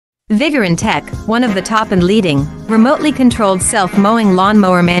Vigor Tech, one of the top and leading, remotely controlled self-mowing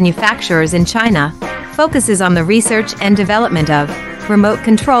lawnmower manufacturers in China, focuses on the research and development of remote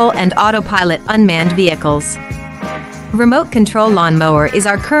control and autopilot unmanned vehicles. Remote control lawnmower is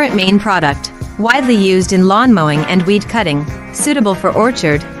our current main product, widely used in lawn mowing and weed cutting, suitable for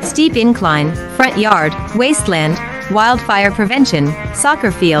orchard, steep incline, front yard, wasteland, wildfire prevention,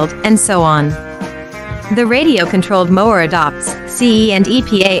 soccer field, and so on. The radio-controlled mower adopts CE and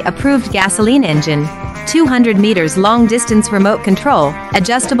EPA-approved gasoline engine, 200 meters long-distance remote control,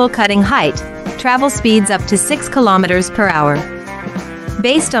 adjustable cutting height, travel speeds up to 6 kilometers per hour.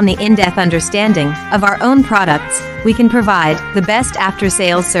 Based on the in-depth understanding of our own products, we can provide the best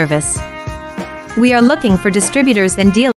after-sales service. We are looking for distributors and dealers